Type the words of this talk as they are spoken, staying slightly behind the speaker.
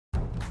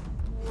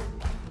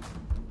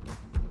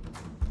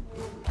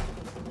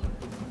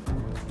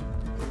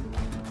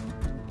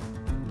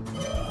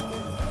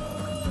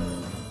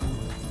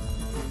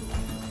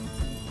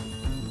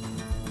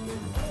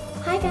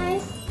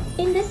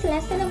this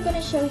lesson, I'm going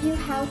to show you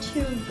how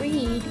to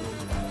read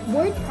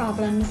word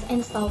problems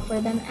and solve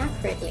for them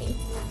accurately.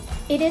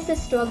 It is a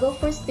struggle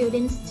for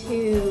students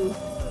to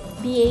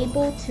be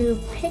able to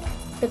pick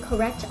the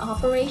correct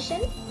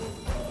operation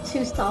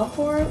to solve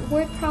for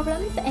word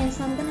problems, and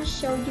so I'm going to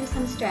show you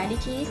some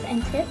strategies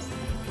and tips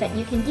that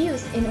you can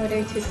use in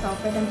order to solve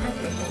for them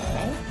accurately,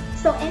 okay?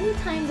 So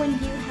anytime when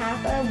you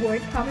have a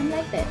word problem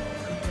like this,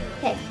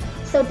 okay,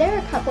 so there are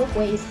a couple of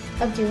ways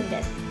of doing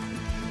this.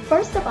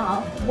 First of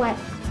all, what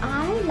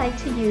I like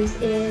to use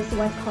is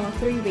what's called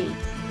 3 reads.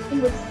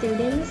 And with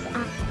students,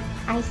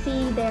 I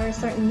see there are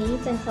certain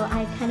needs, and so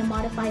I kind of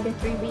modify the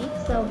 3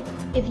 reads. So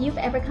if you've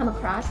ever come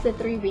across the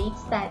 3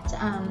 reads that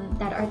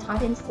are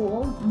taught in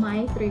school,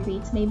 my 3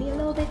 reads may be a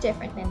little bit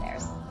different than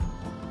theirs.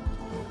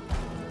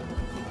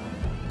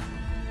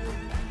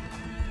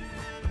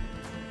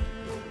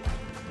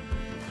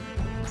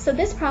 So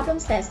this problem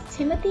says,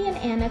 Timothy and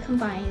Anna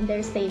combined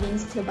their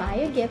savings to buy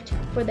a gift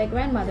for their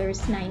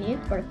grandmother's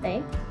 90th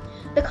birthday.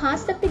 The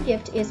cost of the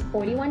gift is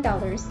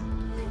 $41.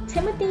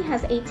 Timothy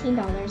has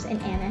 $18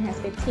 and Anna has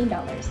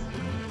 $15.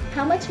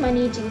 How much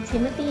money do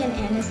Timothy and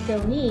Anna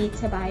still need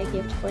to buy a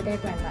gift for their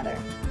grandmother?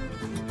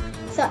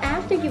 So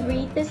after you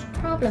read this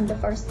problem the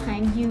first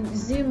time, you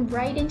zoom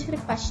right into the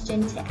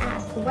question to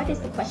ask, what is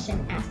the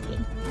question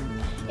asking?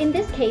 In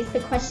this case,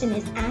 the question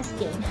is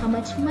asking how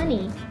much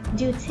money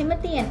do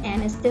Timothy and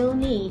Anna still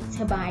need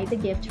to buy the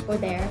gift for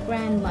their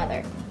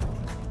grandmother?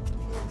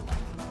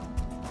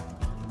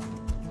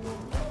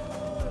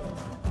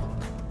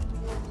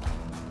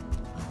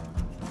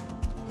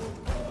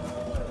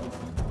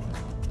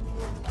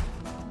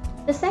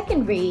 The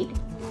second read,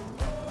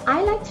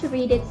 I like to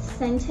read it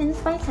sentence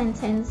by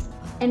sentence,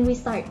 and we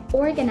start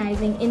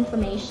organizing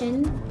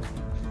information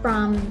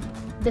from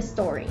the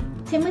story.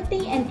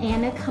 Timothy and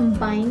Anna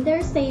combined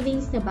their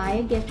savings to buy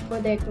a gift for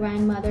their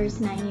grandmother's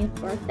 90th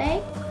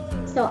birthday.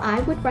 So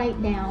I would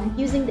write down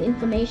using the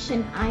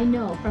information I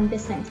know from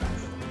this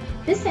sentence.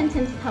 This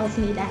sentence tells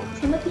me that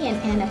Timothy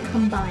and Anna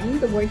combined,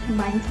 the word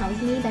combined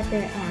tells me that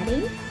they're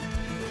adding,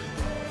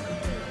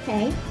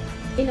 okay,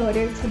 in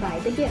order to buy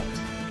the gift.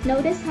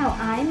 Notice how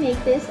I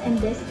make this and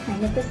this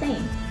kind of the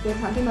same. We're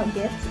talking about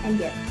gifts and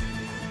gifts.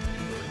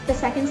 The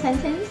second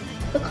sentence,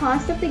 the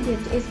cost of the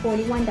gift is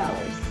 $41.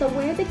 So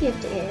where the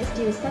gift is,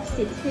 you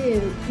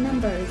substitute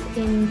numbers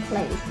in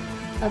place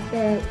of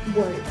the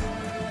words.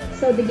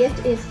 So the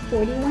gift is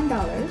 $41.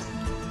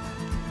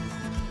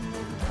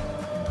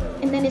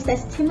 And then it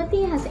says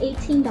Timothy has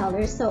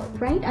 $18. So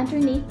right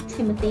underneath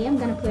Timothy, I'm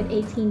going to put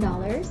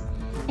 $18.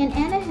 And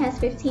Anna has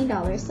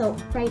 $15. So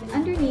right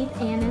underneath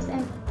Anna's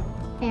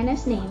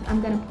name,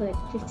 I'm going to put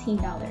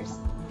 $15.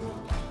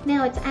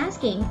 Now it's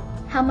asking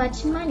how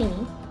much money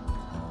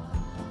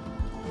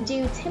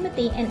do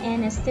Timothy and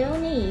Anna still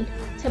need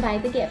to buy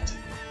the gift?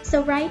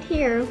 So right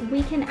here,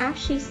 we can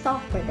actually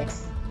solve for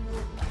this.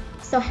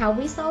 So how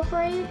we solve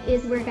for it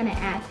is we're going to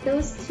add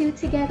those two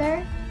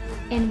together,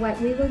 and what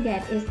we will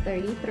get is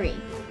 33.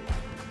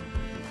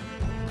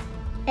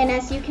 And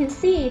as you can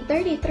see,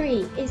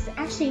 33 is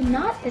actually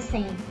not the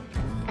same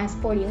as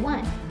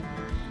 41.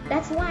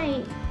 That's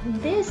why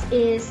this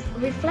is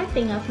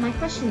reflecting of my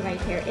question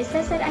right here. It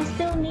says that I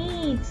still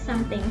need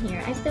something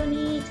here. I still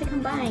need to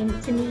combine,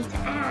 need to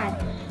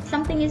add.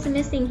 Something is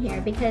missing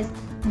here because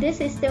this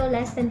is still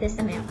less than this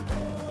amount.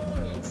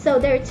 So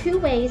there are 2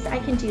 ways I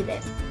can do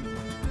this.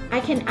 I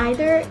can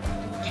either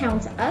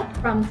count up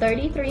from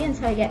 33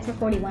 until I get to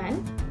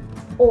 41,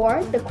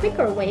 or the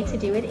quicker way to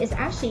do it is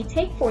actually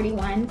take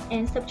 41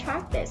 and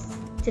subtract this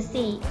to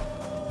see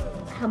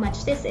how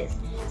much this is.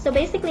 So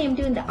basically I'm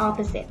doing the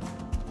opposite.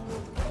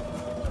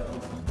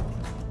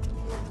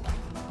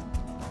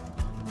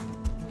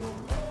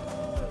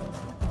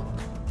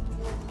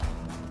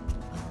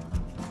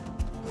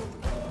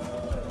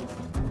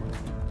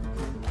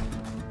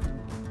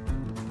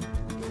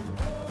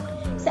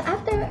 So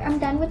after I'm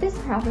done with this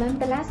problem,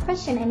 the last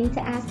question I need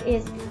to ask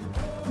is,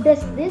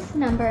 does this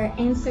number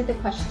answer the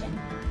question?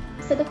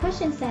 So the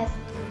question says,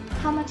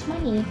 how much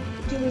money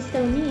do we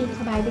still need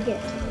to buy the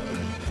gift?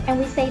 And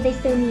we say they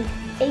still need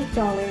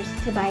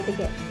 $8 to buy the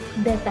gift.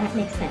 Does that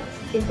make sense?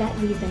 Is that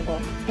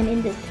reasonable? And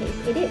in this case,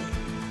 it is.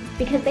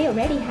 Because they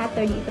already had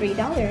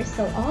 $33,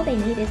 so all they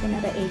need is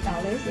another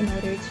 $8 in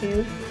order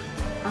to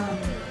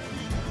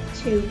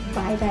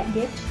buy that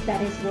gift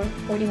that is worth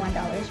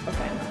 $41 for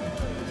grandma.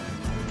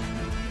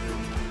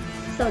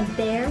 So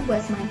there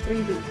was my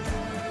 3 reads.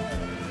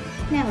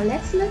 Now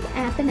let's look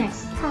at the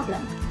next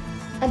problem.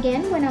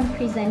 Again, when I'm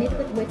presented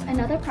with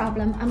another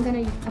problem, I'm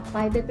going to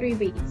apply the 3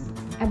 reads.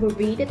 I will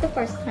read it the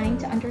first time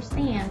to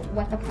understand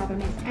what the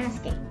problem is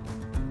asking.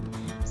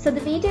 So the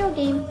video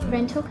game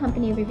rental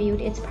company reviewed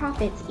its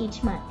profits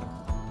each month.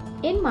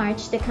 In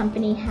March, the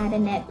company had a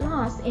net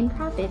loss in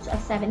profits of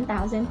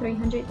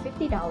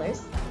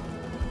 $7,350.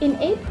 In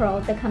April,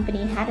 the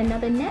company had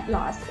another net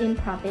loss in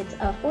profits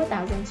of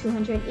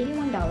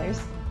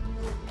 $4,281.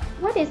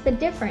 What is the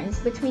difference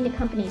between the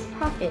company's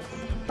profits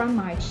from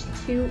March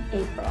to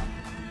April?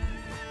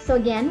 So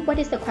again, what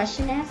is the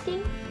question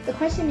asking? The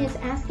question is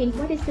asking,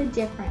 what is the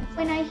difference?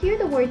 When I hear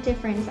the word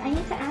difference, I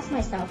need to ask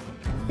myself,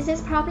 is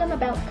this problem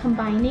about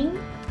combining,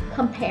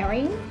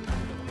 comparing,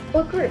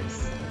 or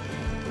groups?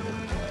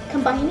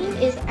 Combining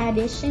is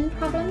addition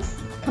problems,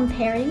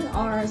 comparing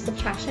are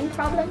subtraction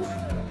problems,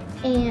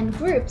 and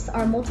groups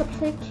are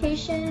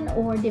multiplication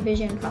or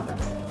division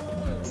problems.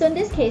 So in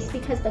this case,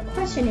 because the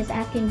question is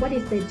asking what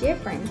is the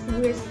difference,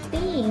 we're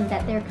seeing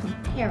that they're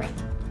comparing.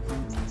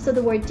 So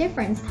the word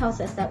difference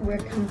tells us that we're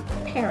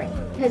comparing.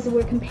 Because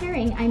we're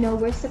comparing, I know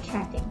we're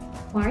subtracting.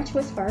 March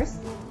was first,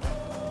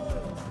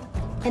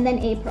 and then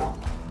April.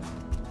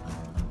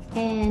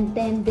 And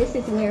then this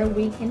is where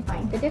we can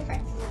find the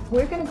difference.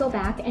 We're going to go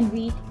back and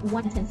read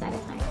one sentence at a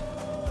time.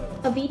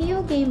 A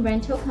video game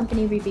rental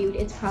company reviewed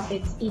its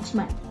profits each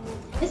month.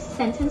 This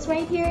sentence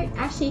right here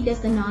actually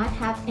does not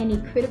have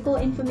any critical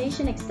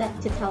information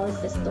except to tell us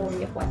the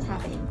story of what's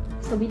happening.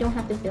 So we don't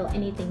have to fill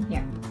anything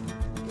here.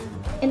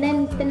 And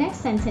then the next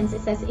sentence,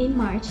 it says, in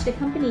March, the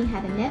company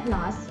had a net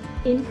loss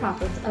in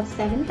profits of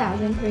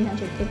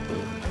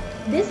 $7,350.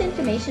 This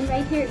information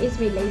right here is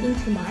relating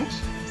to March,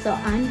 so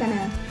I'm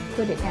gonna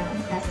put it down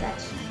as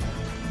such.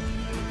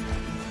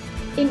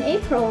 In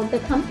April, the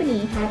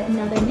company had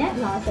another net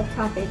loss of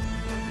profits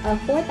of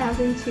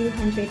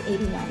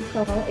 $4,281.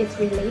 So it's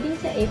relating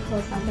to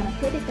April, so I'm gonna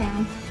put it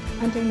down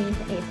underneath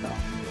April.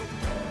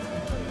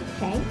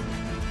 Okay,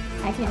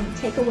 I can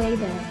take away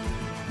the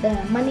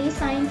money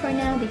sign for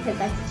now because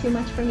that's too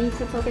much for me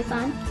to focus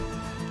on.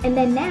 And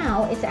then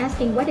now it's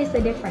asking what is the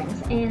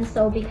difference, and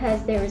so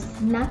because there's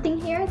nothing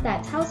here,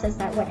 that tells us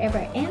that whatever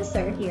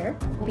answer here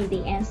will be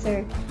the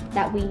answer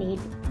that we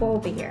need for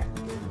over here.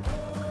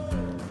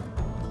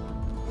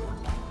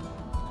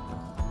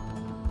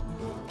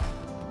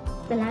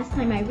 The last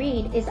time I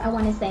read is I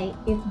want to say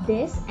if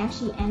this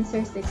actually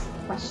answers this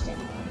question.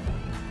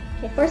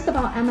 Okay, first of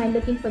all, am I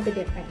looking for the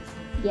difference?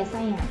 Yes,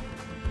 I am.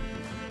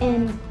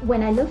 And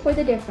when I look for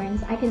the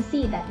difference, I can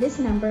see that this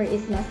number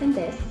is less than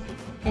this.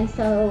 And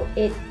so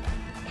it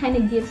kind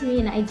of gives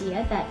me an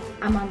idea that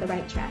I'm on the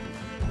right track.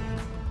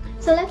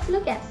 So let's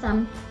look at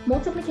some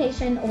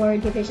multiplication or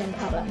division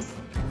problems.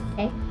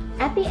 Okay?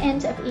 At the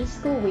end of each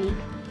school week,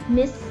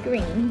 Ms.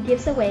 Green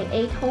gives away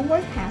 8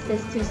 homework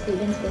passes to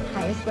students with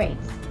highest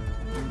grades.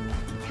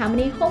 How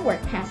many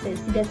homework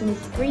passes does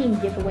Ms. Green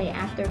give away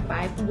after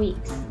 5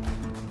 weeks?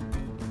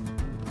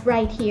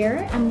 Right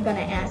here, I'm gonna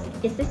ask,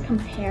 is this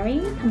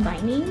comparing,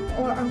 combining,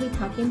 or are we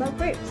talking about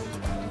groups?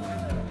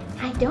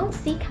 I don't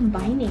see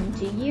combining,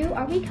 do you?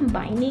 Are we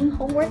combining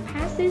homework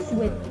passes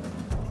with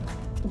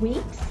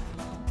weeks?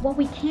 Well,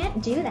 we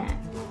can't do that.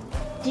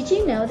 Did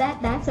you know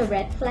that that's a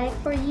red flag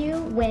for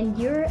you when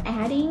you're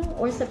adding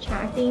or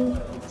subtracting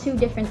 2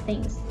 different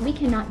things? We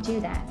cannot do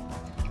that.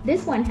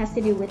 This one has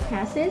to do with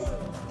passes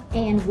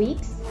and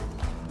weeks,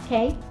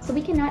 okay? So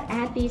we cannot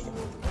add the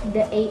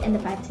 8 and the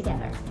 5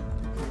 together.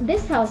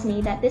 This tells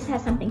me that this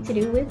has something to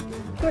do with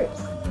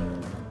groups.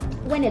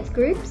 When it's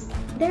groups,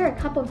 there are a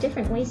couple of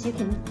different ways you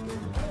can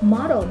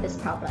model this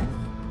problem.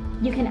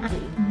 You can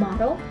actually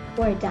model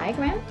or a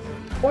diagram,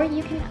 or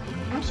you can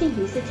actually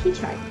use a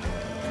T-chart.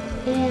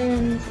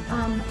 And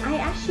I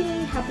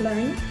actually have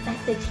learned that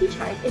the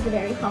T-chart is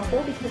very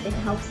helpful because it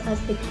helps us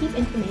to keep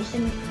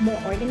information more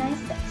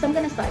organized. So I'm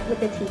going to start with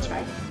the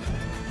T-chart.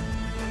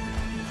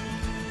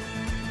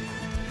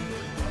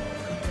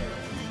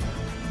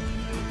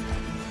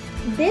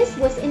 This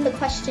was in the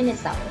question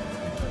itself.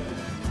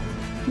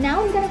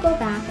 Now I'm going to go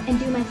back and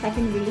do my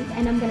second read,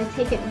 and I'm going to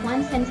take it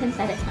one sentence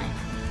at a time.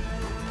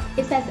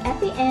 It says, at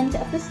the end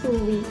of the school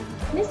week,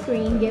 Ms.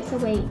 Green gives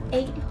away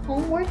 8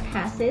 homework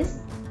passes.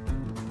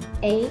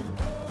 8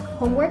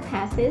 homework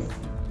passes.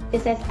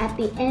 It says at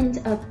the end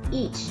of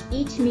each.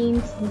 Each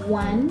means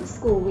 1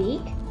 school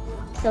week,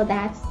 so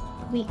that's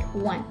week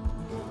 1.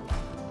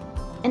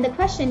 And the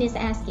question is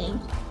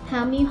asking,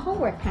 how many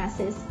homework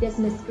passes does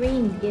Ms.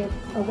 Green give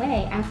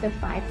away after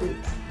 5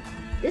 weeks?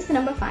 This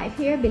number 5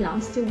 here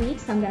belongs to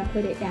weeks, so I'm going to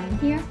put it down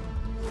here.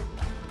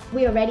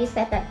 We already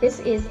said that this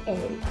is a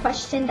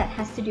question that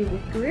has to do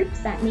with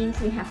groups. That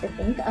means we have to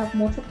think of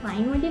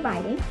multiplying or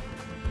dividing.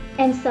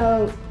 And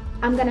so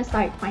I'm going to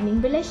start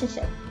finding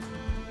relationship.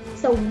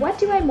 So what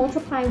do I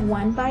multiply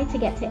 1 by to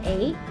get to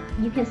 8?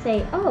 You can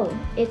say, oh,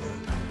 it's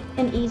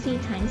an easy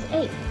times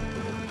 8.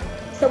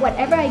 So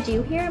whatever I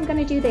do here, I'm going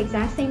to do the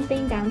exact same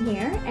thing down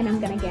here, and I'm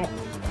going to get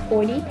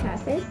 40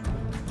 passes.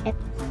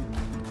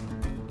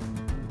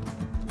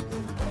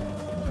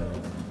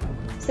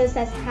 So it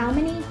says, how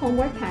many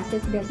homework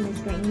passes does Ms.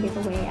 Green give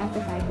away after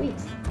 5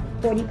 weeks?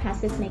 40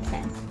 passes makes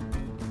sense.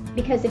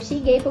 Because if she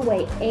gave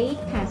away 8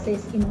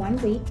 passes in 1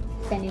 week,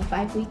 then in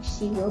 5 weeks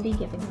she will be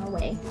giving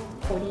away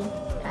 40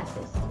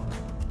 passes.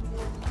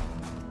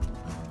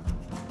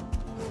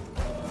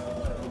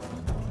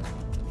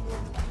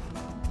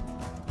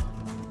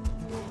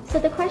 So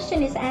the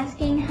question is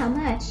asking how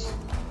much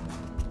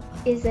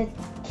is a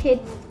kid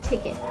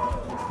ticket.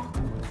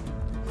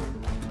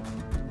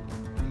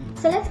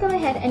 So let's go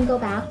ahead and go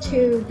back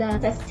to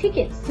the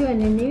tickets to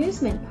an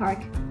amusement park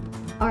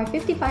are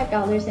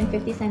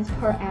 $55.50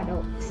 per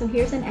adult. So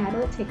here's an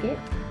adult ticket,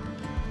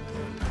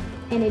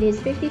 and it is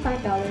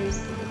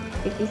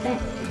 $55.50.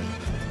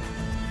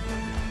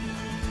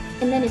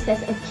 And then it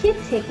says a kid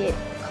ticket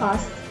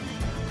costs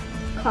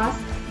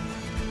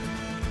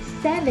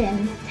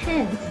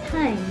 7/10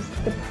 times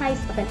the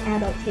price of an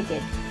adult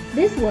ticket.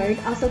 This word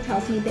also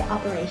tells me the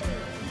operation.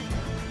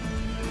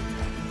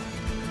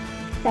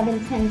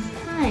 7/10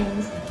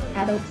 times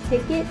adult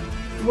ticket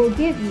will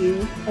give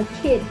you a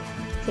kid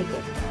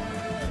ticket.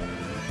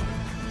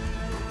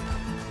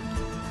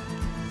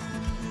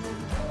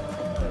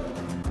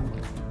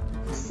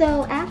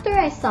 So after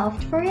I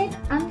solved for it,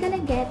 I'm gonna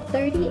get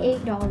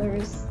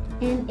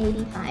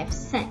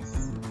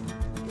 $38.85,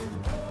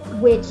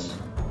 which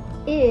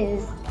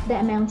is the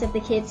amount of the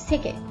kid's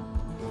ticket.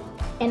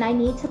 And I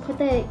need to put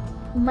the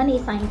money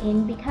sign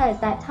in because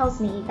that tells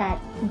me that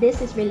this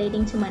is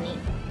relating to money,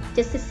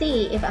 just to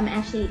see if I'm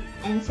actually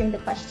answering the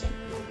question.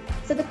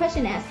 So the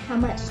question asks, how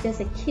much does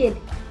a kid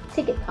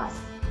ticket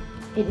cost?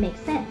 It makes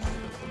sense.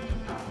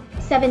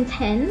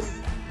 7/10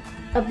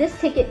 of this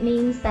ticket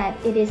means that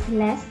it is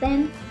less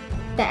than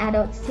the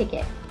adult's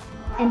ticket.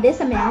 And this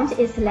amount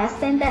is less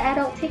than the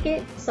adult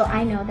ticket, so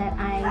I know that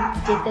I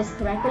did this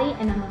correctly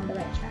and I'm on the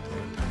right track.